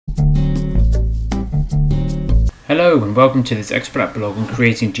Hello and welcome to this expert blog on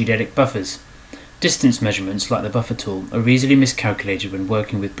creating geodetic buffers. Distance measurements, like the buffer tool, are easily miscalculated when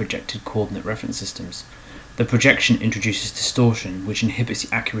working with projected coordinate reference systems. The projection introduces distortion, which inhibits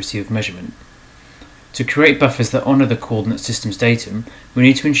the accuracy of measurement. To create buffers that honour the coordinate system's datum, we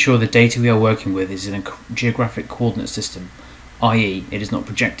need to ensure the data we are working with is in a geographic coordinate system, i.e. it is not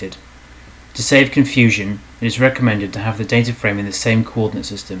projected. To save confusion, it is recommended to have the data frame in the same coordinate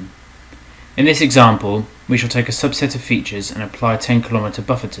system. In this example, we shall take a subset of features and apply a 10 km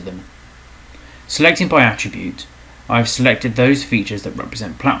buffer to them. Selecting by attribute, I have selected those features that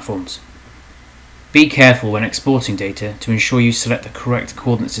represent platforms. Be careful when exporting data to ensure you select the correct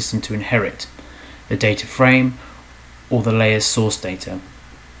coordinate system to inherit, the data frame or the layer's source data.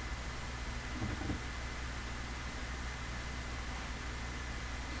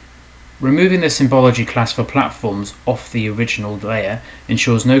 Removing the symbology class for platforms off the original layer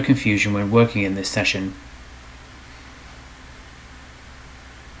ensures no confusion when working in this session.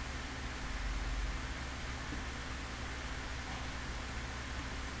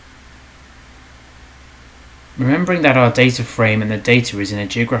 Remembering that our data frame and the data is in a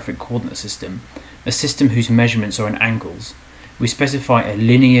geographic coordinate system, a system whose measurements are in angles, we specify a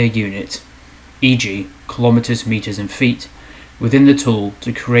linear unit, e.g. kilometers, meters and feet, within the tool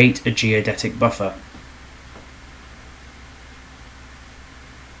to create a geodetic buffer.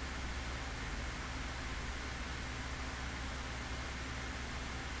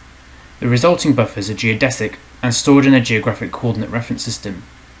 The resulting buffers are geodesic and stored in a geographic coordinate reference system.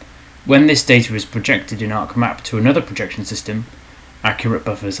 When this data is projected in ArcMap to another projection system, accurate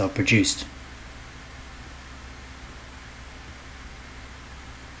buffers are produced.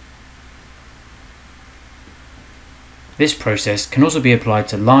 This process can also be applied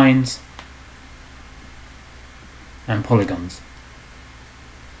to lines and polygons.